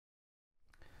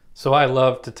So I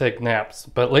love to take naps,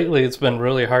 but lately it's been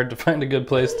really hard to find a good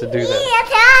place to do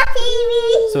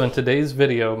that. So in today's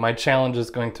video, my challenge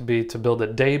is going to be to build a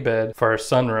day bed for our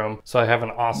sunroom so I have an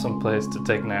awesome place to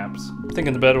take naps. I'm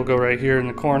thinking the bed will go right here in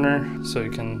the corner so you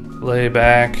can lay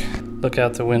back, look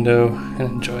out the window, and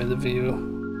enjoy the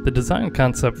view. The design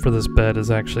concept for this bed is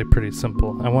actually pretty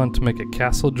simple. I wanted to make a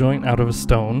castle joint out of a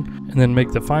stone and then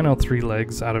make the final 3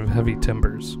 legs out of heavy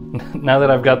timbers. Now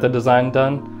that I've got the design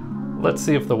done, let's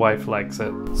see if the wife likes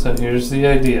it. So here's the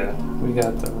idea. We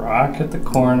got the rock at the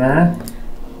corner.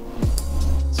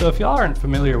 So if y'all aren't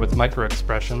familiar with micro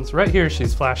expressions, right here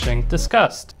she's flashing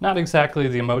disgust. Not exactly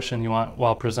the emotion you want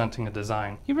while presenting a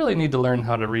design. You really need to learn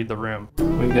how to read the room.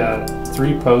 We got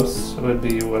 3 posts, would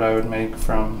be what I would make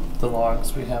from the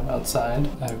logs we have outside.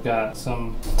 I've got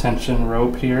some tension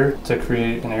rope here to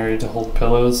create an area to hold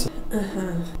pillows.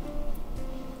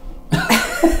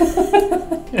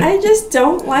 I just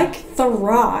don't like The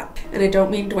Rock. And I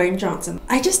don't mean Dwayne Johnson.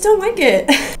 I just don't like it.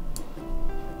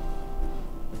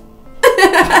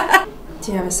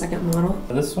 Do you have a second model?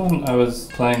 This one I was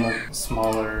playing with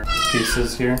smaller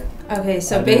pieces here. Okay,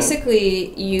 so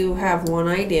basically you have one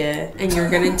idea and you're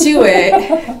gonna do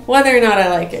it whether or not I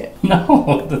like it.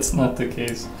 No, that's not the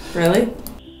case. Really?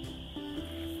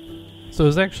 So I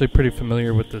was actually pretty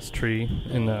familiar with this tree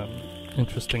in an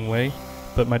interesting way,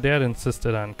 but my dad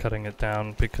insisted on cutting it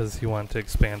down because he wanted to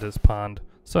expand his pond.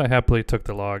 So I happily took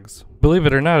the logs. Believe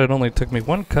it or not, it only took me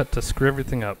 1 cut to screw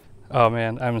everything up. Oh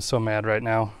man, I'm so mad right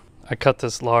now. I cut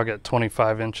this log at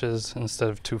 25 inches instead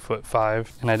of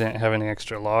 2'5", and I didn't have any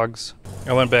extra logs.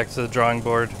 I went back to the drawing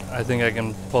board. I think I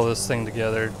can pull this thing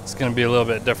together. It's gonna be a little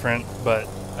bit different, but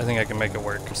I think I can make it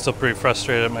work. I'm still pretty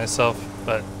frustrated at myself,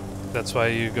 but that's why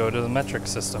you go to the metric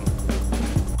system.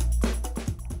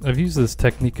 I've used this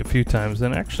technique a few times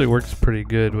and it actually works pretty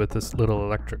good with this little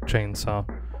electric chainsaw.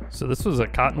 So this was a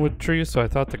cottonwood tree, so I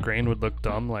thought the grain would look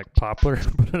dumb like poplar,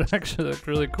 but it actually looked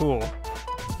really cool.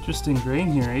 Interesting grain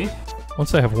here, eh?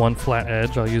 Once I have 1 flat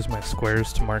edge, I'll use my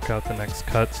squares to mark out the next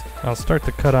cuts. I'll start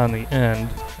to cut on the end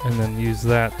and then use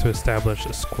that to establish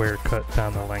a square cut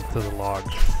down the length of the log.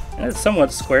 And it's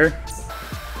somewhat square.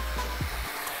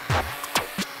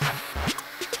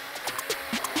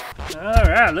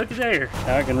 Alright, look at there.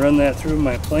 Now I can run that through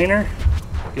my planer.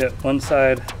 Get one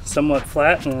side somewhat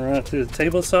flat and run it through the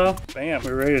table saw. Bam,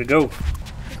 we're ready to go.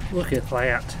 Look at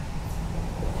that.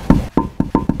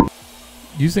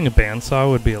 Using a bandsaw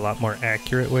would be a lot more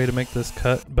accurate way to make this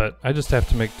cut, but I just have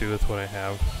to make do with what I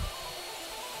have.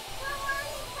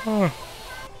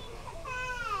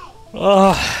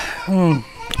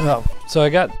 So I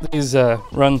got these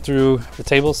run through the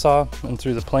table saw and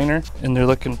through the planer, and they're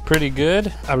looking pretty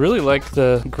good. I really like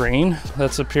the grain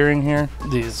that's appearing here.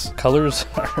 These colors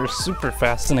are super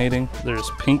fascinating. There's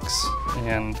pinks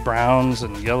and browns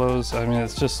and yellows. I mean,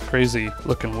 it's just crazy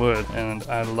looking wood, and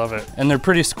I love it. And they're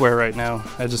pretty square right now.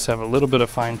 I just have a little bit of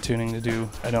fine tuning to do.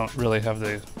 I don't really have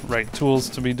the right tools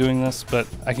to be doing this, but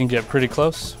I can get pretty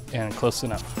close and close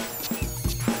enough.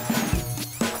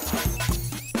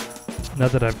 Now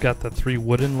that I've got the 3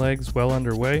 wooden legs well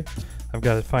underway, I've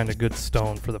got to find a good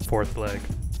stone for the 4th leg.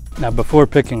 Now before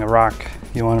picking a rock,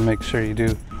 you want to make sure you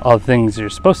do all the things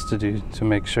you're supposed to do to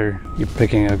make sure you're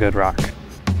picking a good rock.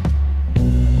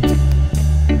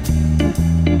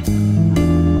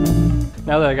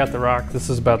 Now that I got the rock, this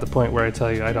is about the point where I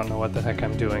tell you I don't know what the heck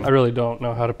I'm doing. I really don't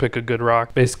know how to pick a good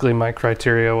rock. Basically my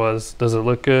criteria was, does it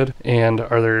look good? And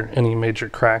are there any major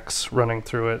cracks running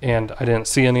through it? And I didn't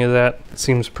see any of that. It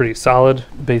seems pretty solid.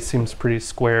 Base seems pretty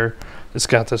square. It's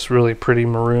got this really pretty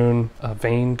maroon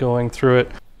vein going through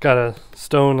it. Got a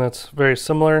stone that's very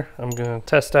similar. I'm gonna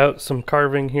test out some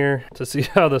carving here to see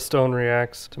how the stone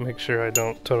reacts to make sure I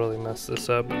don't totally mess this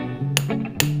up.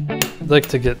 I'd like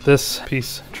to get this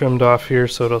piece trimmed off here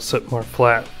so it'll sit more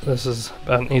flat. This is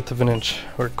about 1/8 of an inch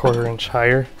or 1/4 inch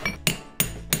higher.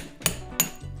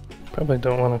 Probably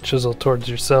don't want to chisel towards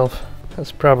yourself.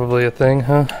 That's probably a thing,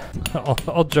 huh?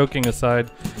 All joking aside,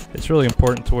 it's really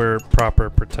important to wear proper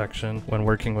protection when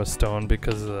working with stone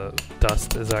because the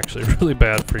dust is actually really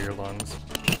bad for your lungs.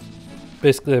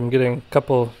 Basically, I'm getting a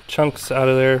couple chunks out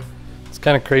of there. It's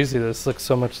kind of crazy. This looks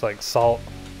so much like salt.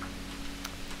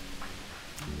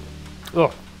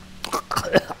 Oh.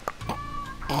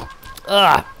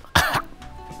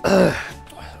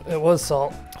 It was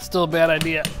salt. Still a bad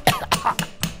idea.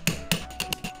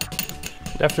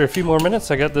 After a few more minutes,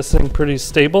 I got this thing pretty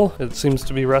stable. It seems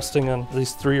to be resting on at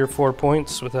least 3 or 4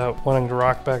 points without wanting to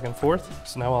rock back and forth.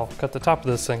 So now I'll cut the top of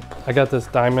this thing. I got this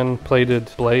diamond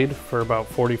plated blade for about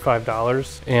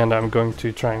 $45, and I'm going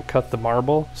to try and cut the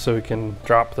marble so we can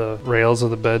drop the rails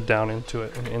of the bed down into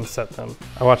it and inset them.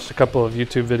 I watched a couple of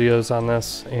YouTube videos on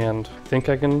this and think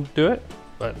I can do it,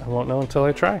 but I won't know until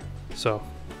I try. So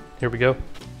here we go.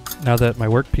 Now that my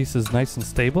workpiece is nice and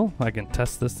stable, I can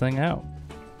test this thing out.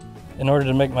 In order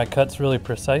to make my cuts really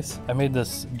precise, I made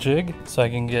this jig so I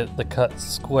can get the cut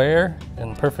square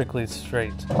and perfectly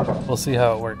straight. We'll see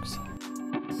how it works.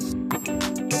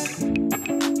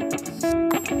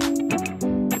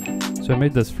 So I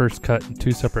made this first cut in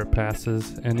 2 separate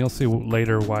passes, and you'll see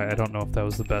later why I don't know if that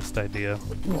was the best idea.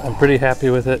 I'm pretty happy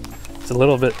with it. It's a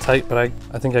little bit tight, but I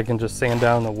think I can just sand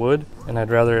down the wood, and I'd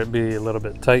rather it be a little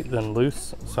bit tight than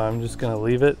loose, so I'm just gonna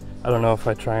leave it. I don't know if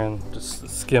I try and just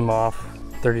skim off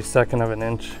 32nd of an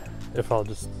inch, if I'll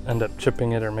just end up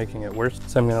chipping it or making it worse.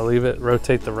 So I'm gonna leave it,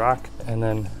 rotate the rock, and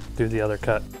then do the other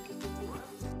cut.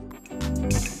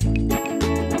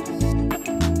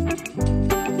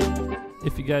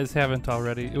 If you guys haven't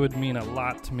already, it would mean a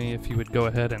lot to me if you would go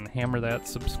ahead and hammer that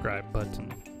subscribe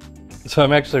button. So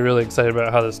I'm actually really excited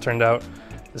about how this turned out.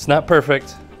 It's not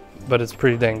perfect, but it's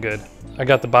pretty dang good. I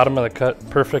got the bottom of the cut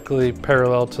perfectly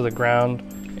parallel to the ground,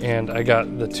 and I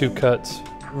got the 2 cuts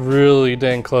really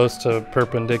dang close to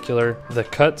perpendicular. The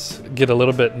cuts get a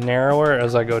little bit narrower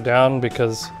as I go down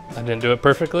because I didn't do it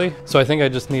perfectly. So I think I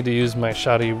just need to use my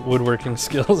shoddy woodworking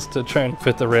skills to try and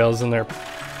fit the rails in there.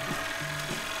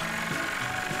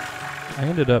 I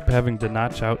ended up having to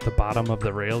notch out the bottom of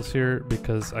the rails here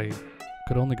because I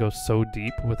could only go so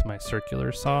deep with my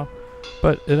circular saw,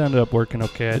 but it ended up working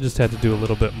okay. I just had to do a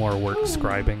little bit more work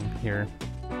scribing here.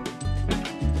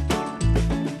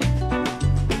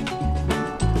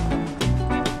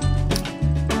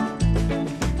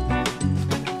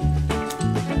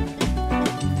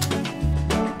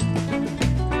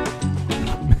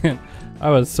 Man,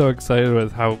 I was so excited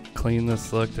with how clean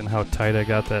this looked and how tight I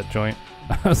got that joint.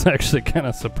 I was actually kind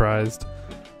of surprised.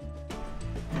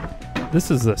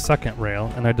 This is the second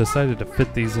rail, and I decided to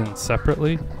fit these in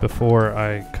separately before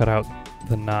I cut out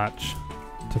the notch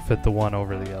to fit the one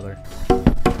over the other.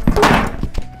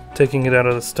 Taking it out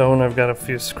of the stone, I've got a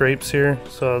few scrapes here,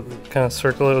 so I'll kind of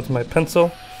circle it with my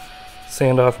pencil,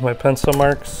 sand off my pencil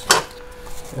marks,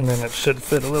 and then it should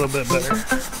fit a little bit better.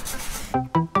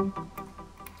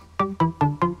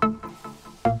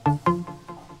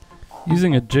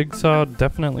 Using a jigsaw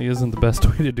definitely isn't the best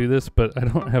way to do this, but I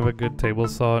don't have a good table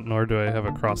saw, nor do I have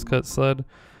a crosscut sled,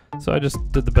 so I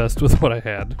just did the best with what I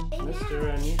had.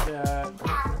 Mister, I need that.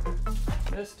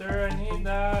 Mister, I need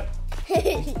that.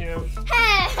 Thank you.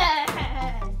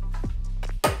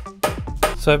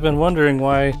 So I've been wondering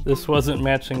why this wasn't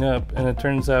matching up, and it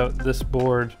turns out this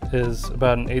board is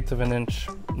about 1/8 of an inch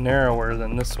narrower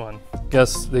than this one.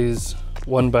 Guess these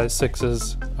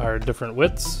 1x6s are different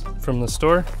widths from the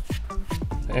store,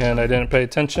 and I didn't pay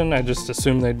attention. I just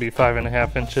assumed they'd be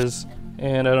 5.5 inches,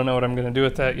 and I don't know what I'm gonna do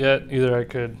with that yet. Either I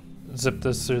could zip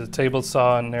this through the table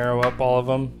saw and narrow up all of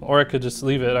them, or I could just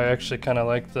leave it. I actually kind of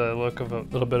like the look of a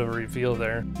little bit of a reveal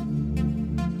there.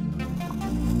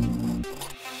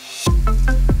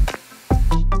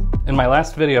 In my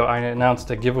last video, I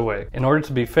announced a giveaway. In order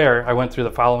to be fair, I went through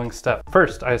the following steps.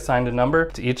 First, I assigned a number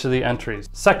to each of the entries.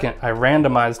 Second, I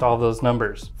randomized all those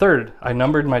numbers. Third, I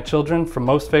numbered my children from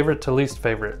most favorite to least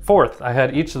favorite. Fourth, I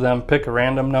had each of them pick a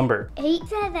random number. 8,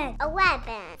 7,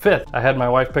 11. Fifth, I had my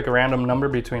wife pick a random number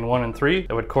between 1 and 3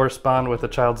 that would correspond with the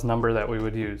child's number that we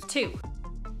would use. 2.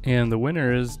 And the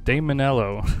winner is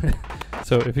Damonello.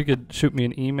 So if you could shoot me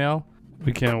an email,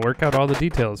 we can work out all the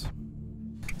details.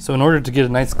 So in order to get a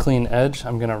nice clean edge,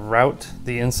 I'm gonna route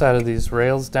the inside of these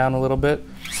rails down a little bit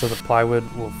so the plywood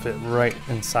will fit right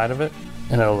inside of it,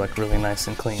 and it'll look really nice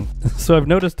and clean. So I've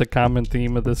noticed a common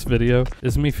theme of this video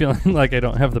is me feeling like I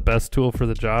don't have the best tool for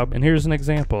the job, and here's an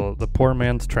example, the poor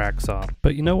man's track saw.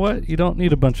 But you know what? You don't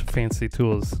need a bunch of fancy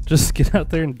tools. Just get out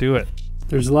there and do it.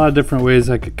 There's a lot of different ways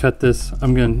I could cut this.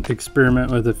 I'm going to experiment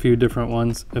with a few different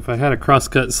ones. If I had a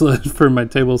crosscut sled for my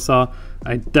table saw,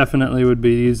 I definitely would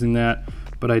be using that,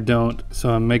 but I don't, so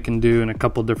I'm making do in a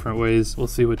couple different ways. We'll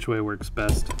see which way works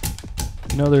best.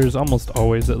 You know, there's almost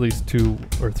always at least 2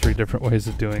 or 3 different ways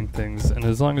of doing things, and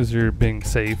as long as you're being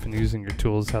safe and using your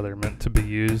tools how they're meant to be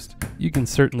used, you can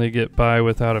certainly get by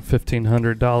without a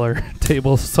 $1,500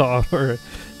 table saw or a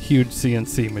huge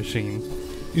CNC machine.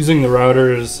 Using the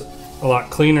router is a lot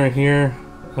cleaner here.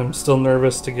 I'm still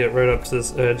nervous to get right up to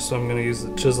this edge, so I'm going to use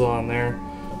the chisel on there.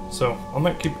 So I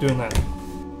might keep doing that.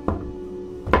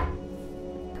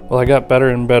 Well, I got better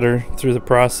and better through the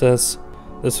process.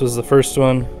 This was the first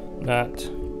one, not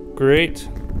great.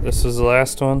 This was the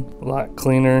last one, a lot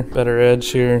cleaner, better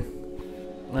edge here.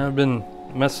 I've been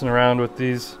messing around with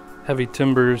these heavy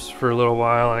timbers for a little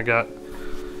while. I got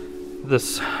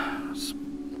this, I've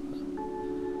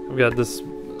got this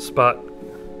spot.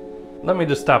 Let me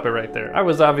just stop it right there. I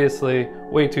was obviously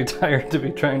way too tired to be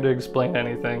trying to explain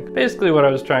anything. Basically what I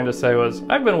was trying to say was,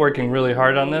 I've been working really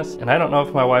hard on this, and I don't know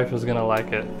if my wife is gonna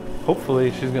like it.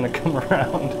 Hopefully she's gonna come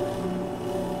around.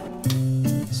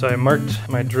 So I marked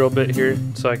my drill bit here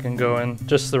so I can go in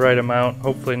just the right amount,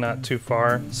 hopefully not too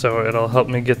far, so it'll help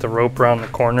me get the rope around the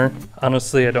corner.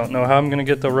 Honestly, I don't know how I'm gonna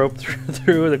get the rope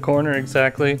through the corner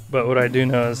exactly, but what I do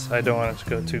know is I don't want it to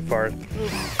go too far.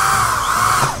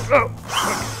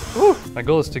 Oh, my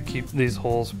goal is to keep these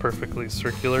holes perfectly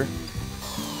circular.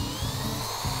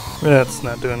 That's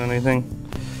not doing anything.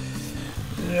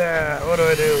 Yeah, what do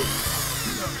I do?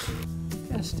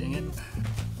 Gosh dang it.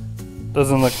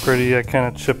 Doesn't look pretty. I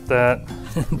kind of chipped that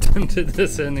and dented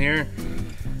this in here.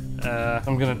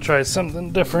 I'm gonna try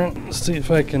something different. See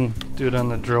if I can do it on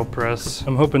the drill press.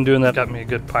 I'm hoping doing that got me a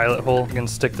good pilot hole. I can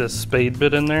stick this spade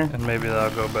bit in there and maybe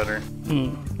that'll go better.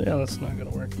 Yeah, that's not gonna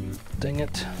work. Dang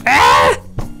it. Ah!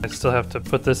 I still have to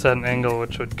put this at an angle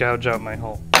which would gouge out my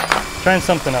hole. Trying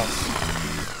something else.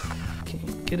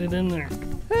 Can't get it in there.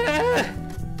 Ah!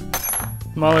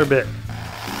 Smaller bit.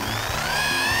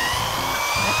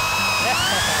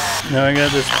 Now I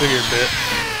got this bigger bit.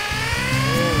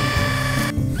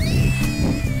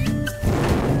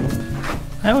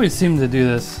 I always seem to do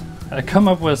this. I come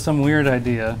up with some weird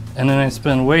idea, and then I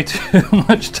spend way too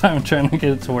much time trying to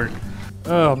get it to work.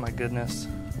 Oh my goodness.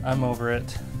 I'm over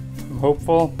it. I'm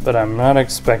hopeful, but I'm not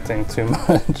expecting too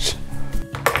much.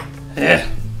 Yeah.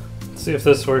 Let's see if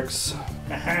this works.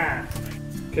 Aha.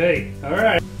 Okay,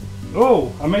 alright.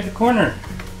 Oh, I made the corner.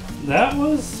 That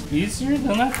was easier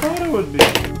than I thought it would be.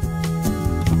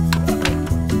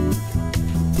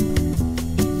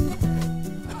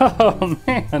 Oh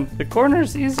man, the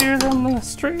corner's easier than the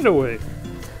straightaway.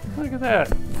 Look at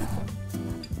that.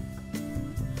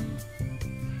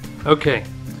 Okay,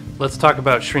 let's talk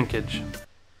about shrinkage.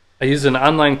 I used an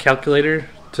online calculator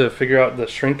to figure out the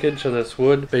shrinkage of this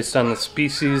wood based on the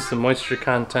species, the moisture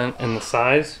content, and the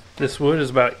size. This wood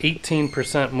is about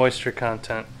 18% moisture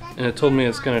content, and it told me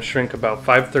it's going to shrink about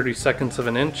 5/32 of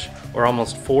an inch, or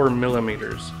almost 4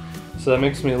 millimeters. So that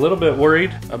makes me a little bit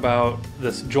worried about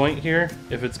this joint here,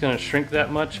 if it's going to shrink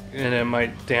that much and it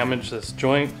might damage this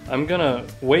joint. I'm going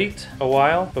to wait a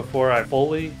while before I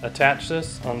fully attach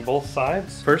this on both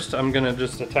sides. First, I'm going to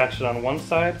just attach it on one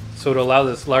side so it'll allow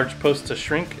this large post to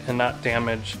shrink and not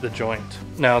damage the joint.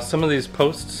 Now, some of these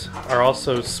posts are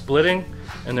also splitting,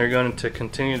 and they're going to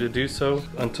continue to do so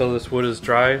until this wood is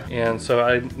dry, and so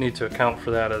I need to account for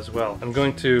that as well. I'm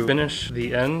going to finish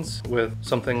the ends with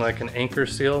something like an anchor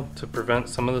seal to prevent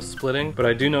some of the splitting, but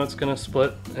I do know it's going to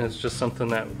split, and it's just something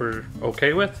that we're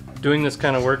okay with. Doing this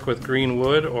kind of work with green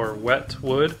wood or wet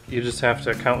wood, you just have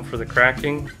to account for the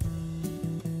cracking.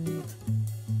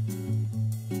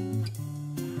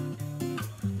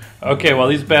 Okay, while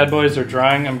these bad boys are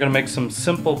drying, I'm going to make some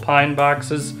simple pine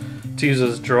boxes to use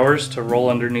as drawers to roll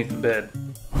underneath the bed.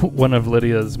 One of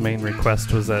Lydia's main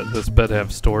requests was that this bed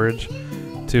have storage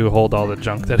to hold all the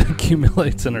junk that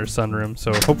accumulates in her sunroom,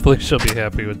 so hopefully she'll be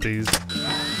happy with these.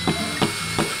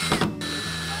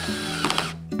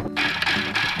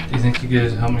 Do you think you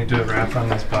could help me do a wrap on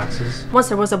these boxes? Once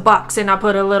there was a box and I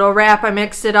put a little wrap, I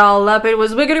mixed it all up, it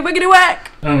was wiggity wiggity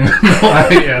whack! I don't even know why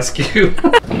I ask you.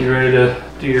 You ready to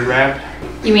do your wrap?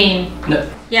 You mean? No.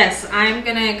 Yes, I'm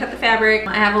gonna cut the fabric.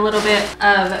 I have a little bit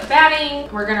of batting.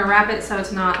 We're gonna wrap it so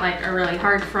it's not like a really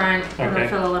hard front. Okay. It'll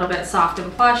feel a little bit soft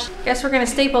and plush. Guess we're gonna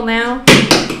staple now.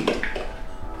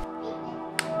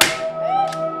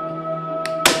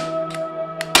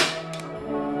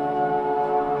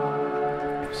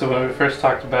 So when we first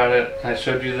talked about it, I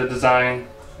showed you the design.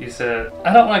 You said,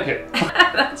 I don't like it.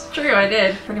 That's true, I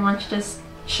did. Pretty much just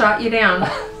shot you down.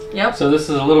 Yep. So this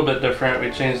is a little bit different.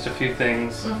 We changed a few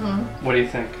things. What do you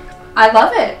think? I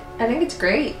love it. I think it's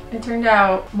great. It turned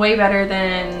out way better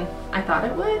than I thought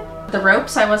it would. The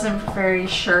ropes I wasn't very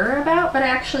sure about, but I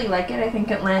actually like it. I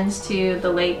think it lends to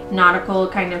the lake nautical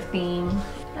kind of theme.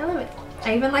 I love it.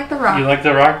 I even like the rock. You like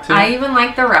the rock too? I even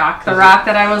like the rock. The rock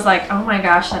that I was like, oh my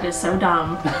gosh, that is so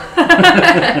dumb.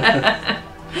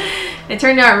 It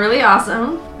turned out really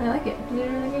awesome. I like it. You did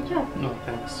a really good job. No,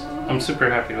 thanks. I'm super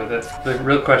happy with it. The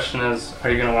real question is, are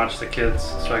you going to watch the kids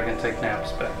so I can take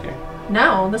naps back here?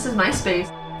 No, this is my space.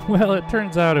 Well, it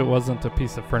turns out it wasn't a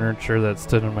piece of furniture that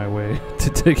stood in my way to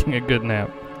taking a good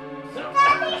nap.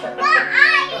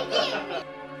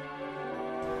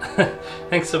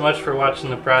 Thanks so much for watching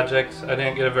the project. I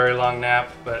didn't get a very long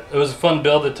nap, but it was a fun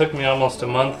build. It took me almost a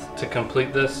month to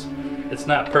complete this. It's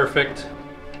not perfect.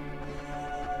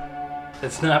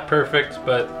 It's not perfect,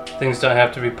 but things don't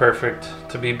have to be perfect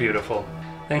to be beautiful.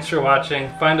 Thanks for watching.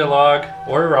 Find a log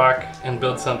or a rock and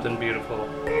build something beautiful.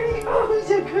 Oh,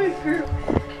 he's a good girl.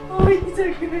 Oh, he's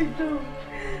a good dog.